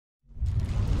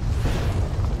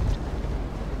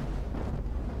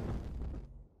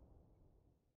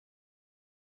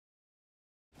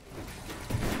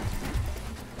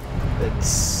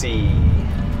see.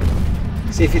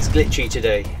 See if it's glitchy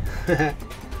today.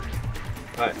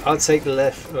 Right, I'll take the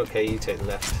left. Okay, you take the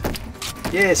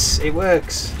left. Yes, it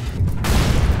works.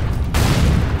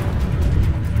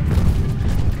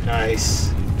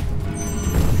 Nice.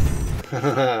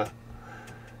 There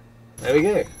we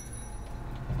go.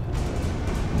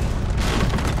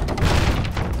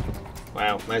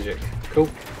 Wow, magic. Cool.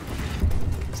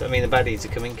 Does that mean the baddies are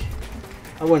coming?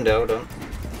 I wonder, hold on.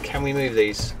 Can we move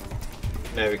these?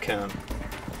 No, we can't.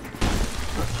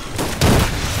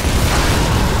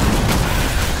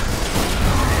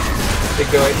 Big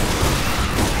guy.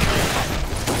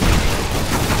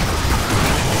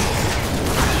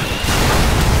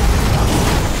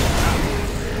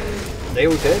 They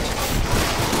all dead?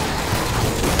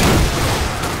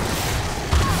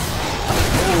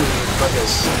 Oh,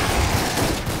 buggers.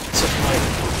 Took my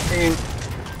thing.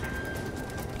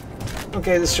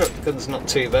 Okay, the shotgun's not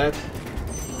too bad.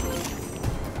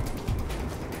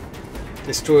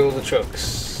 Destroy all the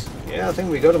trucks. Yeah, I think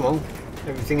we got them all.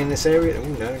 Everything in this area. Oh,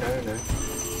 no.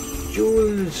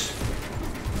 Jules!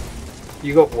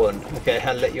 You got one. Okay,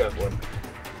 I'll let you have one.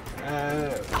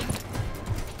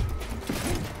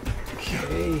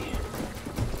 Okay.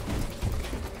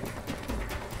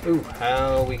 Ooh,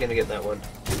 how are we going to get that one?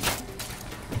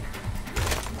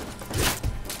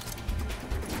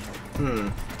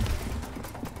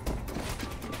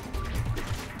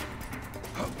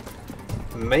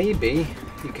 Maybe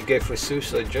you could go for a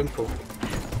suicide jump.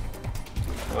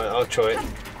 Alright, I'll try it.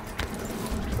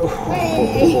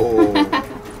 Oh.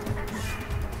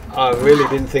 I really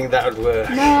didn't think that would work.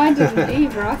 No, I didn't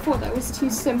either. I thought that was too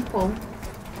simple.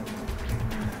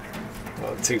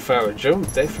 Well, too far a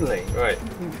jump, definitely. Right.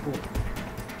 Ooh.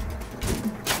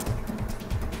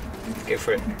 Go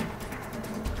for it.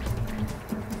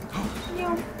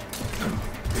 Yeah.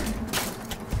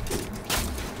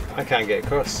 I can't get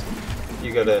across.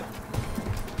 You gotta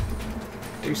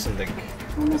do something.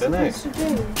 What am I supposed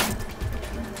to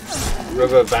do?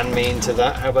 Rubber band me into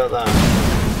that. How about that?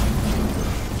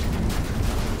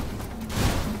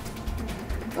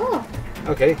 Oh.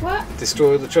 Okay. What?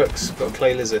 Destroy the trucks. Got a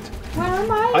clay lizard. Where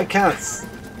am I? I can't.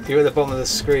 You're at the bottom of the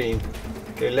screen.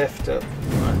 Go left up.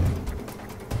 Right.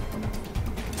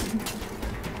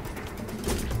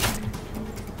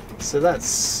 So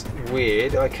that's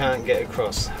weird. I can't get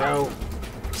across. How?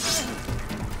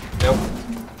 Nope.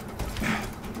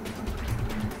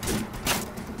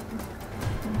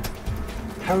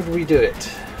 How do we do it?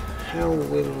 How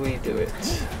will we do it?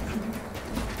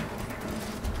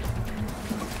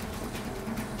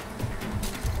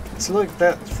 It's like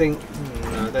that thing.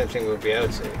 No, I don't think we'll be able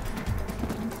to.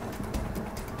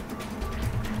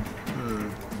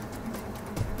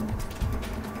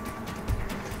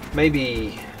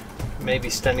 Maybe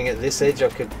standing at this edge I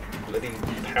could bloody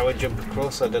power jump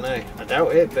across. I don't know. I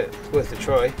doubt it, but it's worth a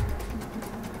try.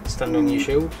 Stand on your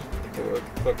shield or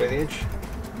right by the edge.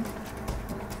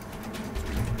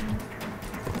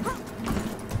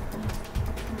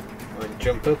 I'd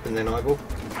jump up and then eyeball.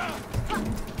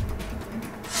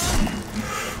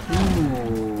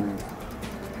 Ooh.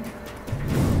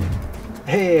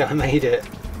 Hey, I made it.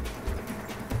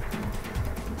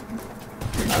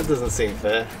 That doesn't seem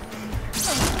fair.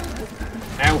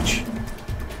 Ouch!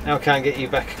 Now I can't get you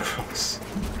back across.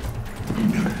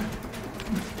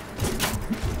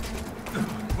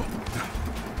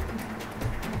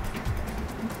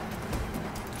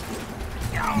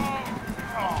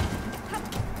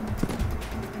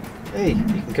 Hey, you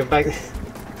can come back.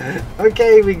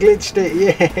 Okay, we glitched it.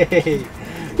 Yay!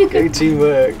 Go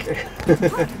teamwork.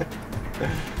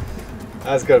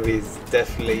 That's got to be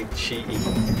definitely cheaty.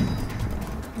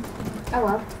 Oh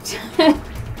well.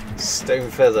 Stone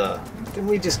feather. Didn't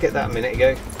we just get that a minute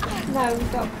ago? No, we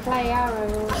got clay arrow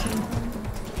or something.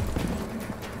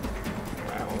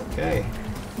 Wow, okay.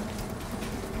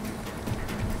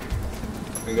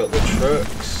 We got the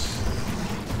trucks.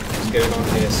 What's going on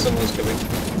here? Someone's coming.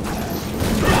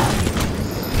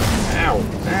 Ow!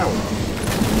 Ow!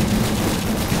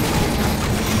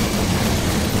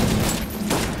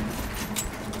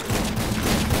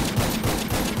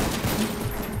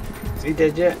 Is he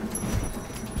dead yet?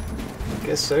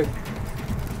 Guess so.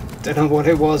 Don't know what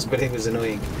it was, but it was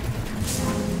annoying.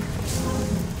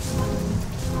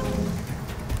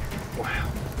 Wow.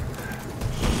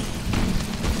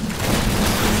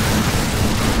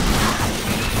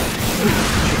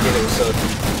 Cheeky little sod.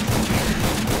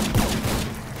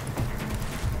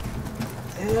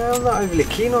 Yeah, I'm not overly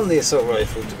keen on the assault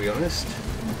rifle, to be honest.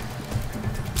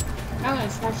 I'm gonna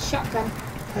try shotgun.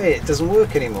 Hey, it doesn't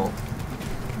work anymore.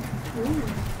 Ooh.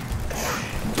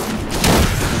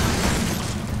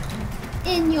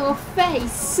 in your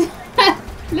face.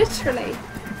 Literally.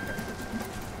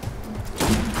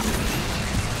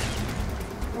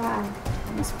 Wow.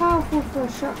 It's powerful for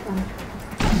a shotgun.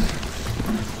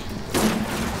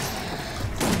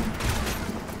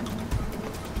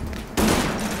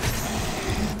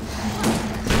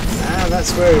 Ah,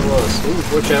 that's where it was. Ooh,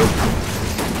 watch out.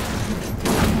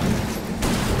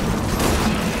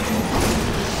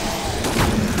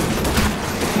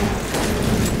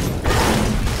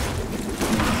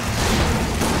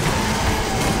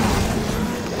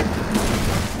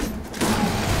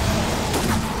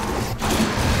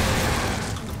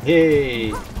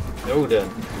 Yay! All done.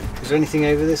 Is there anything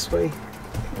over this way?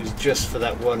 It was just for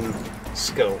that one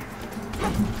skull.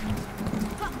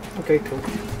 Okay, cool.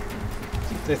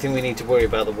 Don't think we need to worry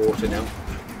about the water now.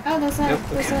 Oh, there's a, Nope,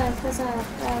 there's okay. a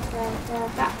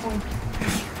that thing.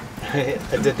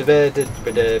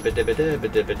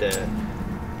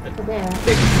 Over there.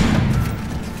 Big.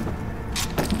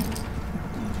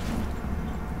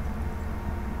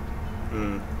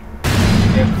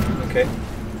 Yeah, okay.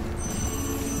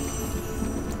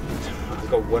 I've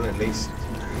got one at least.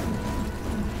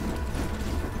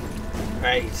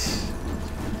 Right.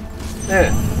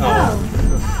 There. Oh.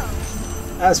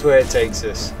 That's where it takes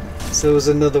us. So there was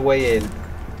another way in.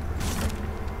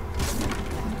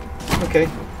 Okay.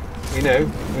 We know.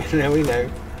 We know.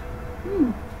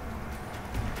 Hmm.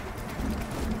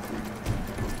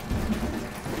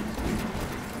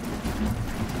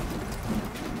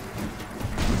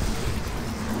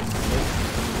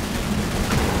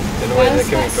 Don't know where they're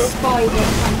coming Where's that from. spider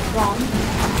come from?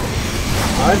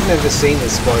 I've never seen a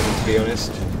spider, to be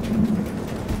honest.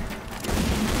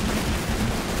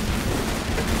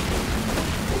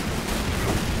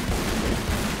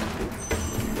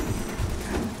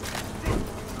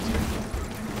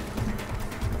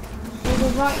 They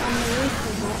were right on the roof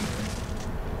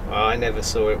of Oh, I never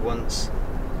saw it once.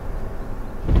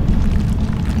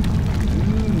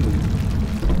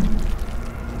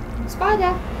 it.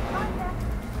 Spider!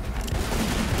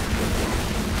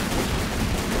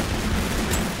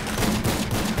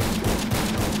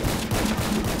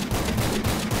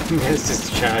 It's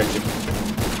just charging.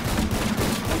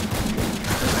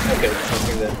 Okay, there's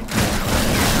nothing there.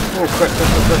 Oh crap, crap.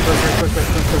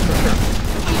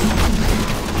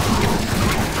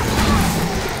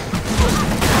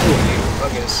 Oh, you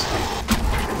buggers.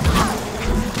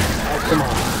 Oh, come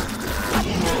on.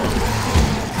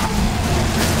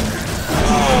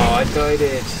 Oh, I died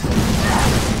it.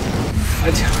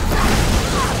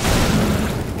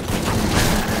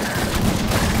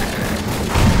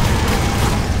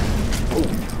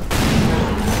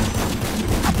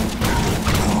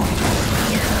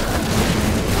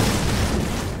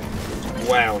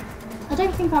 Wow. I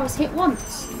don't think I was hit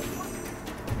once.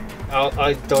 Oh,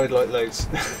 I died like loads.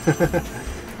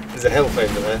 There's a health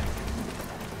over there.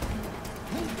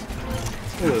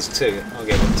 Oh, there's two. I'll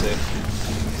get one too.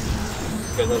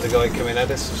 Got another guy coming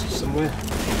at us somewhere.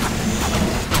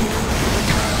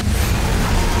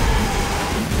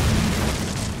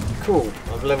 Cool.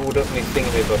 I've leveled up my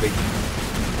thingamabobby.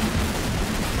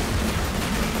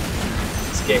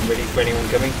 It's getting ready for anyone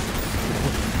coming.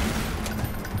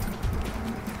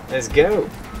 Let's go.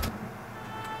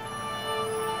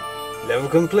 Level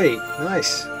complete.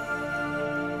 Nice.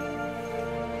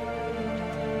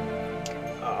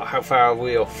 Oh, how far are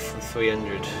we off from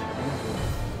 300?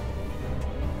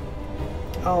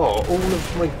 Oh, all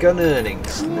of my gun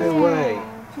earnings. No way. I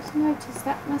just noticed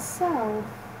that myself.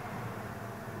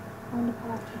 On the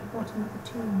path to the bottom of the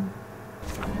tomb.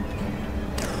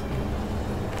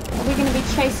 Are we going to be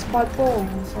chased by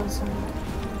balls or something?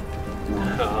 No.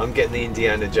 Oh, I'm getting the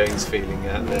Indiana Jones feeling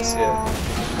out of this, yeah.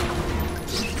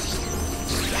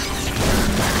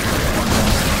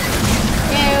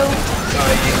 Ew.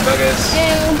 Oh, you buggers.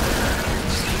 Ew.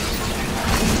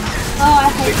 Oh, I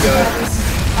hate Big guy. those.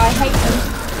 I hate them.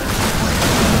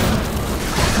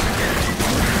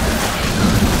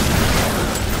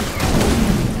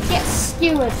 Get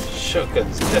skewered.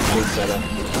 Shotgun's definitely better.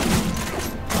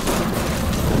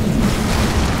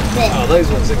 There. Oh, those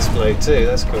ones explode too,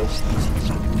 that's cool.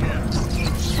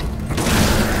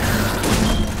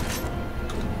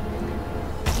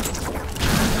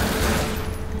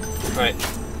 Right,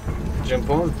 jump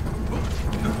on.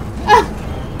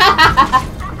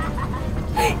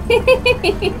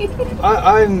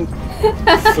 I'm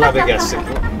flabbergasted.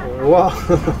 What?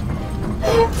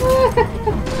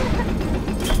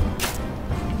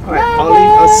 Alright,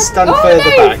 I'll stand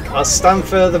further back. I'll stand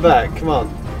further back. Come on.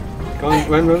 Come on,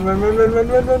 run.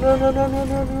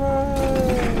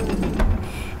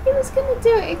 He was going to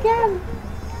do it again.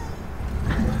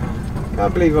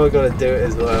 Can't believe I got to do it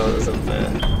as well. That's unfair.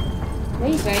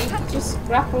 Maybe just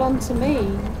grapple onto me.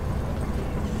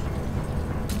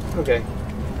 Okay.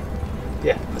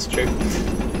 Yeah, that's true.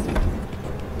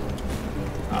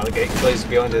 Ah, the gate closed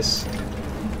behind us.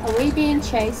 Are we being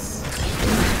chased?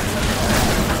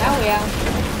 Now we are.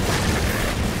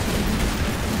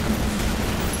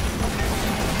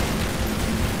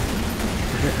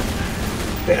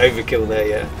 Bit overkill there,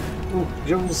 yeah. Ooh,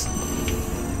 Jules.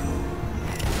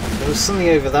 There was something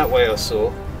over that way I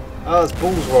saw. Oh, there's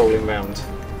balls rolling round.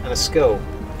 And a skull.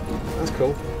 That's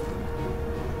cool.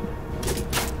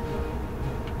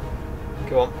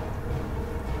 Come on.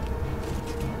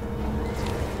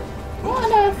 What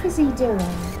on earth is he doing?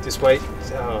 Just wait.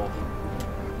 Oh.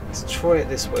 Let's try it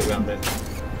this way round then.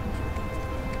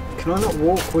 Can I not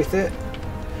walk with it?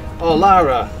 Oh,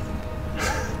 Lara!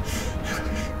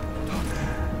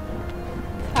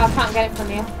 Oh, I can't get it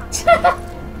from you.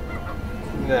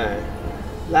 No.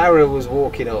 Lara was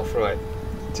walking off, right.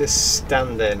 Just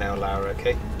stand there now, Lara,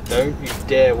 okay? Don't you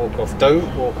dare walk off.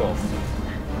 Don't walk off.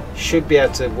 Should be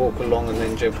able to walk along and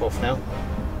then jump off now.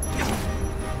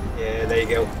 Yeah, there you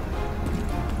go.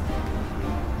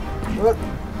 What?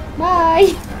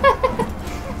 Bye!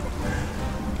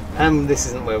 This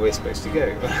isn't where we're supposed to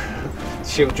go.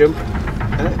 Shield jump.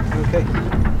 Okay.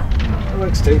 That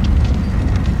works too.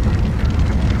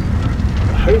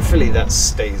 Hopefully that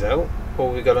stays out. Or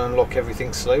we got to unlock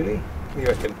everything slowly. What do you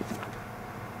reckon?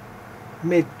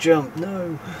 Mid jump,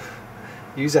 no.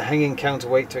 Use a hanging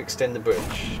counterweight to extend the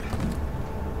bridge.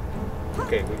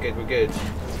 Okay, we're good, we're good.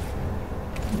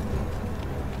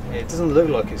 Yeah, it doesn't look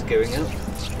like it's going out.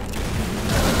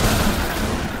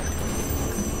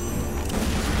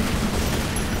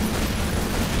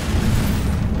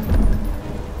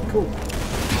 Cool.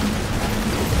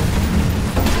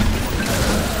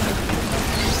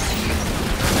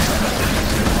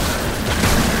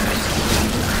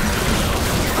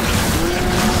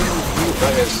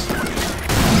 Buggers.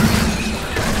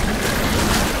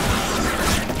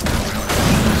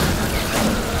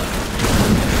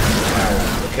 Wow,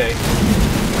 okay.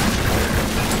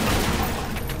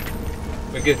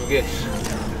 We're good, we're good.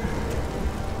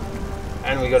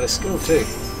 And we got a skill too.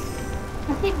 I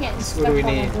keep getting So stuck what do we on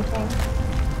need? everything.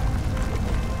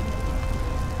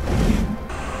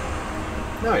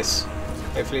 Nice.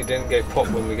 Hopefully it didn't go pop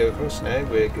when we go across. No,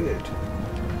 we're good.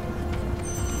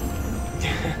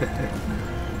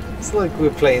 It's like we're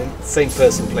playing, same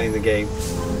person playing the game.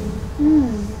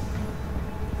 Hmm.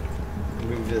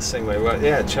 Move the same way, right?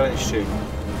 Yeah, challenge 2.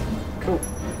 Cool.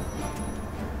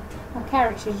 My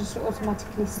character just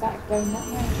automatically started going that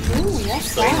way. Ooh,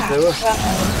 what's that? Flamethrower.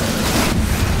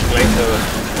 Flamethrower.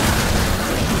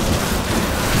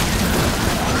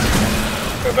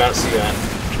 Whereabouts are you at?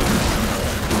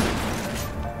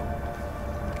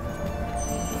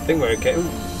 I think we're okay. Ooh.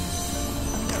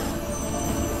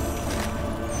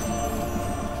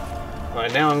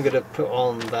 Right, now I'm going to put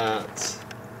on that.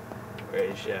 Where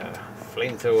is your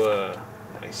flamethrower?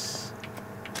 Nice.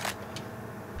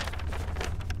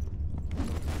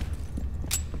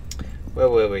 Where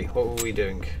were we? What were we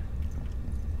doing?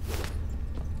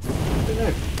 I don't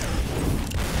know.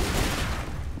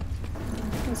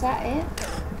 Is that it?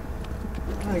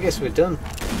 I guess we're done.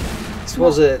 This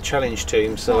was a challenge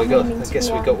tomb, so I guess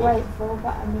we got one. Grateful,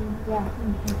 but I mean, yeah,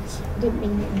 I didn't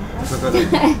mean it in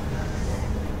that.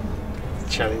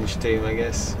 Challenge tomb, I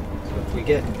guess. That's what we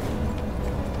get.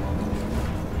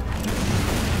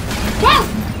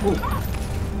 Ooh.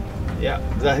 Yeah,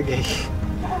 that again.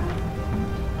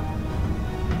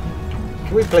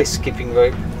 Can we play skipping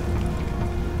rope?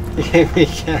 Yeah, we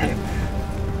can.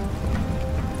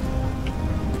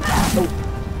 Oh.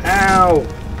 Ow!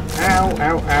 Ow,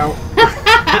 ow, ow.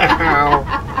 Ow.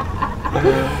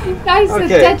 That is the Okay.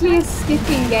 deadliest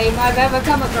skipping game I've ever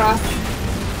come across.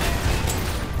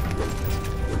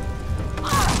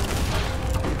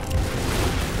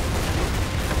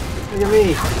 Look at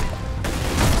me.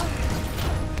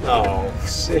 Oh,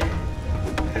 shit.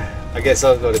 I guess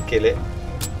I've got to kill it.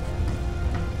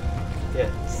 Yeah,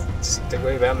 just don't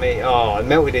worry about me. Oh, I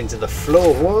melted into the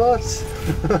floor. What?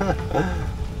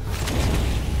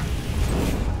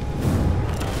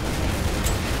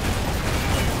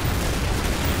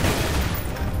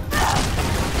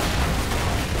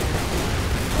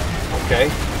 Okay,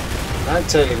 that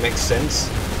totally makes sense.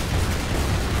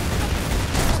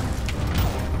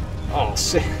 Oh,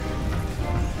 shit.